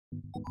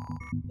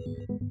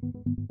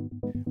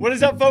What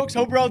is up, folks?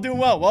 Hope we're all doing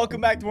well. Welcome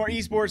back to more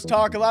esports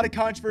talk. A lot of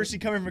controversy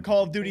coming from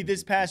Call of Duty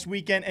this past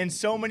weekend, and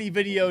so many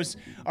videos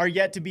are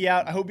yet to be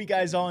out. I hope you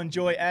guys all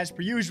enjoy as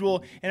per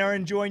usual and are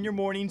enjoying your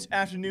mornings,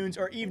 afternoons,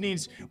 or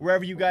evenings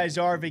wherever you guys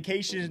are.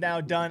 Vacation is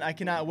now done. I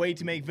cannot wait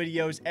to make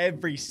videos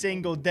every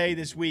single day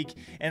this week,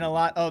 and a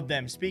lot of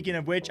them. Speaking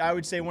of which, I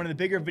would say one of the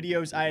bigger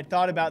videos I had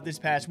thought about this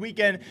past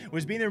weekend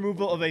was being the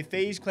removal of a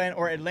FaZe clan,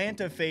 or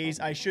Atlanta FaZe,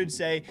 I should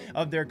say,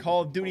 of their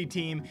Call of Duty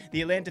team.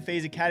 The Atlanta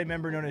FaZe Academy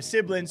member known as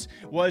Siblings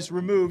was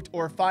removed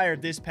or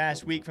fired this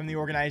past week from the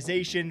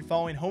organization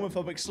following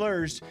homophobic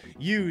slurs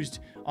used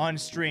on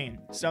stream.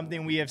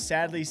 Something we have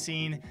sadly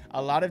seen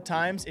a lot of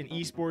times in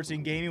esports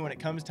and gaming when it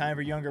comes time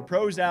for younger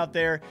pros out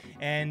there,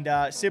 and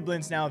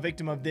Siblings now a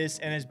victim of this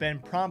and has been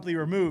promptly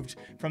removed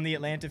from the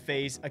Atlanta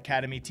FaZe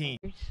Academy team.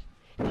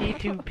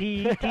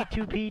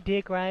 T2P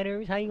dick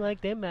riders, how you like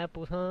them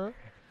apples, huh?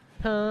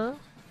 Huh?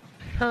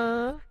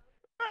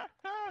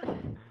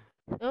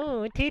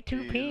 Oh,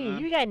 T2P,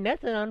 you got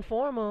nothing on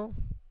Formal.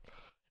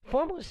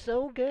 Formal's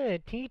so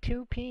good.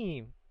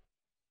 T2P.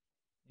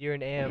 You're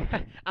an M.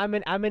 I'm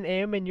an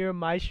M and you're in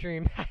my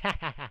stream.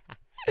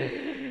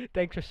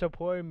 Thanks for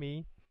supporting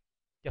me.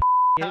 You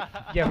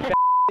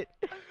f***it.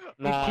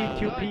 You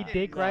T2P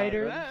dick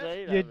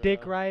rider. You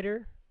dick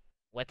rider.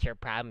 What's your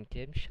problem,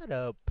 Tim? Shut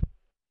up.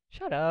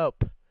 Shut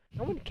up.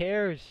 No one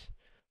cares.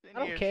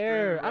 I don't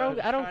care.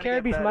 I don't care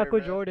if he's Michael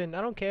Jordan.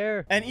 I don't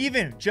care. And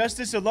even just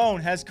this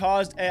alone has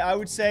caused, I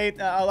would say,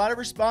 a lot of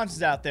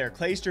responses out there.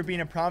 Clayster being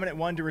a prominent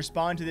one to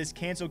respond to this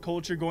cancel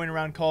culture going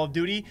around Call of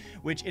Duty,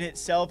 which in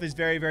itself is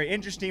very, very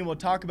interesting. We'll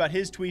talk about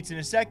his tweets in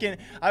a second.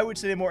 I would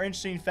say the more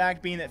interesting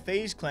fact being that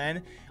FaZe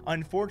Clan,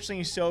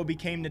 unfortunately so,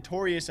 became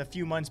notorious a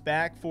few months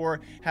back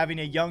for having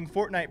a young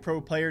Fortnite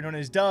pro player known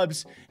as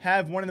Dubs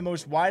have one of the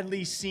most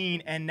widely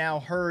seen and now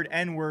heard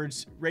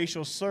N-words,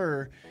 racial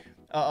slur,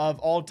 of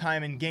all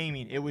time in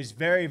gaming. It was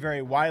very,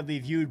 very widely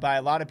viewed by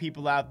a lot of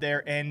people out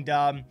there, and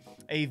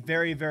a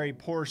very, very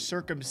poor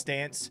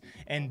circumstance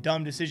and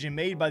dumb decision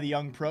made by the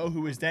young pro,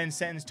 who was then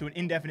sentenced to an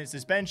indefinite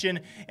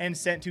suspension and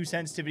sent to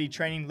sensitivity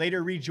training,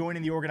 later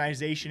rejoining the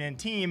organization and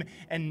team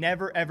and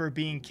never ever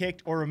being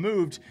kicked or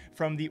removed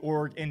from the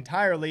org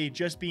entirely,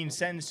 just being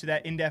sentenced to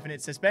that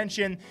indefinite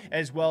suspension,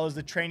 as well as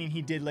the training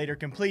he did later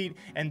complete,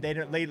 and they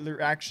later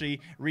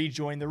actually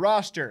rejoined the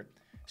roster.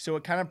 So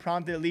it kind of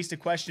prompted at least a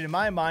question in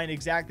my mind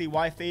exactly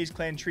why FaZe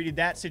Clan treated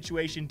that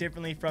situation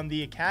differently from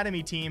the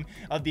Academy team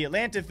of the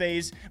Atlanta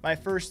FaZe. My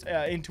first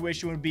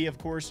intuition would be, of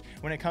course,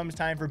 when it comes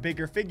time for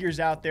bigger figures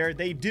out there,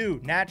 they do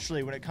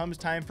naturally, when it comes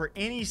time for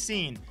any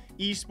scene,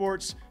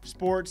 esports,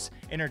 sports,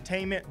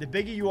 entertainment, the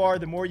bigger you are,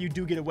 the more you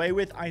do get away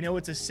with. I know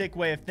it's a sick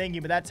way of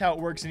thinking, but that's how it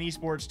works in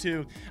esports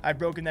too. I've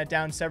broken that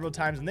down several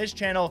times on this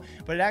channel,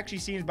 but it actually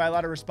seems by a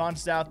lot of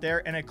responses out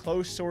there and a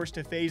close source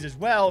to FaZe as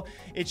well,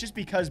 it's just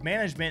because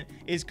management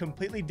is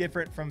completely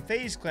different from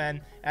FaZe Clan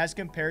as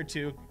compared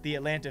to the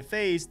Atlanta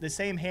FaZe. The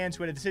same hands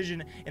who had a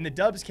decision in the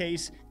Dubs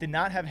case did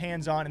not have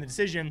hands on in the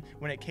decision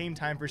when it came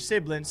time for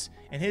Siblings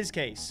in his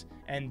case.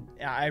 And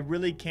I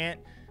really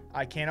can't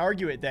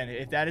argue it then.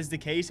 If that is the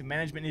case, if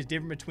management is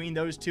different between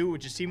those two,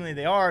 which is seemingly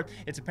they are,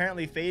 it's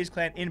apparently FaZe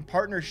Clan in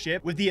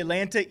partnership with the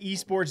Atlanta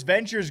Esports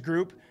Ventures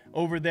Group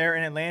over there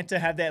in Atlanta,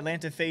 have the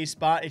Atlanta FaZe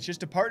spot. It's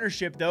just a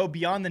partnership though.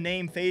 Beyond the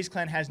name, FaZe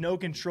Clan has no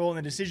control in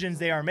the decisions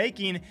they are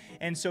making.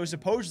 And so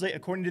supposedly,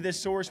 according to this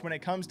source, when it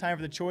comes time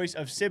for the choice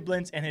of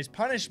Siblings and his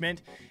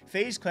punishment,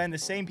 FaZe Clan, the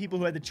same people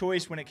who had the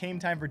choice when it came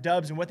time for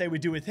Dubs and what they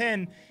would do with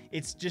him,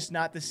 it's just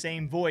not the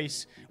same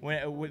voice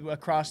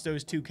across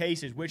those two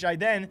cases, which I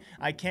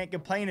can't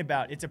complain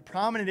about. It's a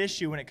prominent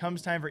issue when it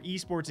comes time for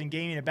esports and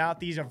gaming about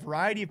these, a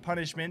variety of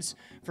punishments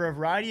for a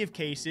variety of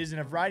cases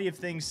and a variety of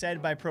things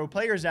said by pro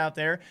players out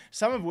there,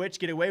 some of which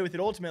get away with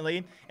it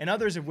ultimately, and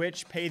others of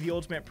which pay the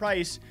ultimate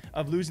price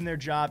of losing their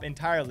job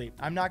entirely.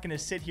 I'm not going to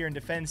sit here and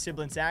defend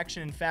Siblings'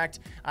 action. In fact,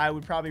 I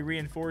would probably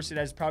reinforce it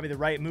as probably the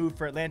right move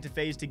for Atlanta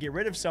FaZe to get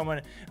rid of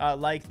someone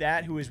like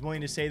that who is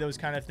willing to say those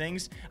kind of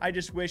things. I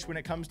just wish when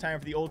it comes time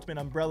for the ultimate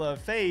umbrella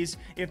of FaZe,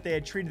 if they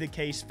had treated the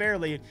case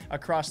fairly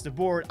across the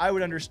board, I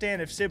would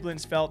understand if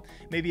Siblings felt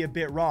maybe a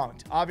bit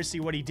wronged. Obviously,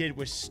 what he did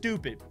was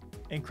stupid.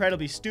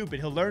 Incredibly stupid.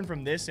 He'll learn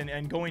from this,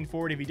 and going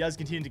forward, if he does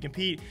continue to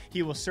compete,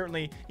 he will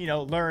certainly,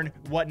 learn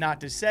what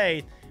not to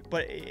say.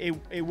 But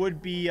it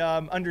would be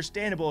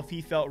understandable if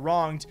he felt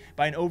wronged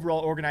by an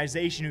overall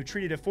organization who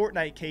treated a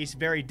Fortnite case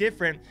very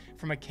different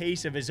from a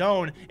case of his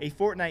own. A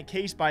Fortnite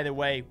case, by the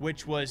way,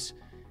 which was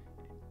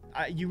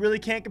you really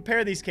can't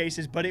compare these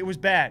cases, but it was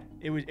bad.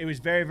 It was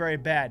very, very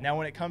bad. Now,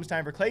 when it comes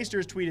time for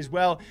Clayster's tweet as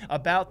well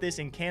about this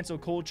in cancel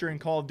culture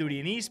and Call of Duty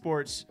and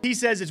esports, he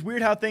says it's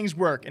weird how things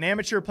work. An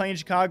amateur playing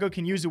Chicago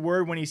can use a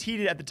word when he's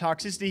heated at the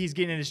toxicity he's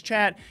getting in his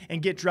chat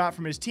and get dropped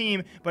from his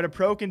team, but a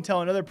pro can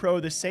tell another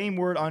pro the same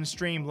word on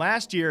stream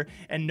last year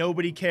and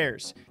nobody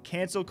cares.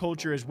 Cancel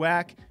culture is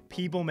whack.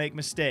 People make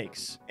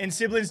mistakes. And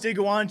Siblings did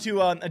go on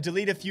to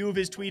delete a few of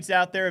his tweets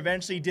out there.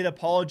 Eventually did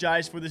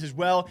apologize for this as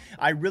well.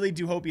 I really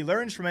do hope he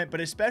learns from it, but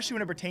especially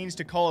when it pertains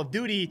to Call of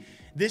Duty,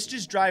 This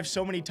just drives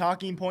so many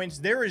talking points.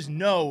 There is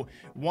no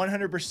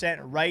 100%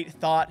 right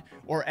thought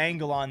or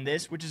angle on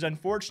this, which is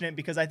unfortunate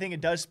because I think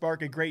it does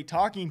spark a great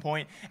talking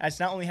point as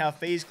not only how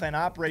FaZe Clan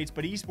operates,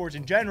 but esports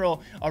in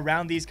general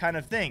around these kind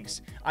of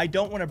things. I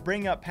don't want to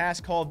bring up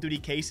past Call of Duty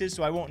cases,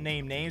 so I won't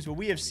name names, but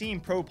we have seen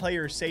pro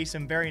players say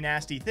some very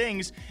nasty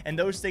things, and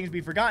those things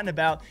be forgotten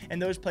about,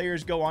 and those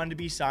players go on to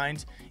be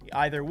signed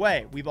either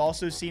way. We've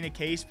also seen a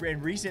case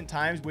in recent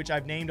times, which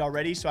I've named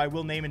already, so I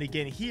will name it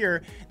again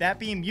here, that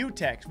being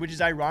Mutex, which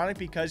is ironic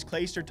because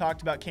Clayster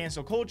talked about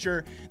cancel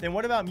culture. Then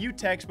what about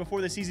Mutex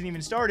before the season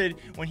even started,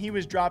 when he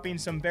was dropping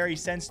some very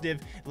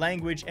sensitive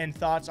language and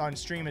thoughts on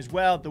stream as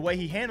well? The way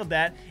he handled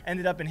that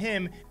ended up in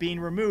him being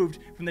removed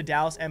from the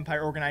Dallas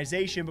Empire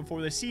organization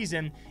before the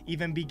season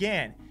even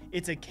began.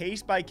 It's a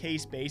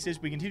case-by-case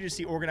basis. We continue to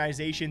see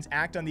organizations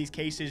act on these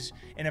cases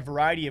in a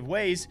variety of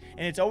ways,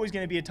 and it's always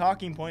going to be a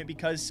talking point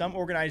because some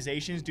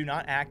organizations do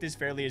not act as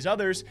fairly as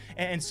others,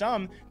 and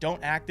some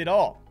don't act at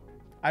all.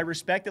 I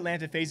respect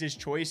Atlanta FaZe's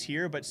choice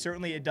here, but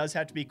certainly it does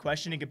have to be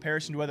questioned in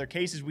comparison to other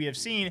cases we have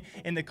seen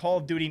in the Call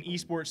of Duty and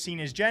esports scene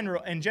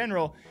in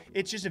general.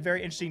 It's just a very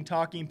interesting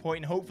talking point,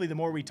 and hopefully the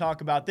more we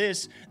talk about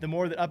this, the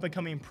more that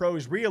up-and-coming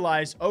pros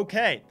realize,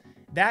 okay,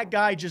 that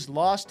guy just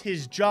lost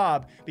his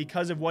job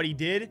because of what he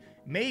did.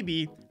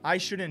 Maybe I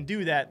shouldn't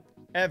do that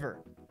ever.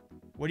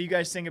 What do you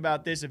guys think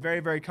about this? A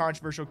very, very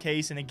controversial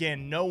case. And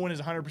again, no one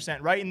is 100%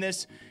 right in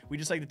this. We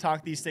just like to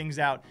talk these things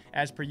out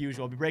as per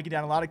usual. I'll be breaking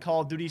down a lot of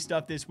Call of Duty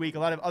stuff this week, a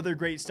lot of other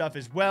great stuff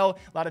as well,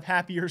 a lot of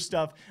happier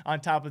stuff on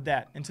top of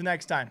that. Until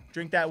next time,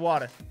 drink that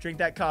water, drink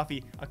that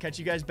coffee. I'll catch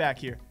you guys back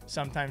here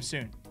sometime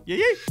soon. Yeah,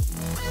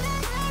 yeah.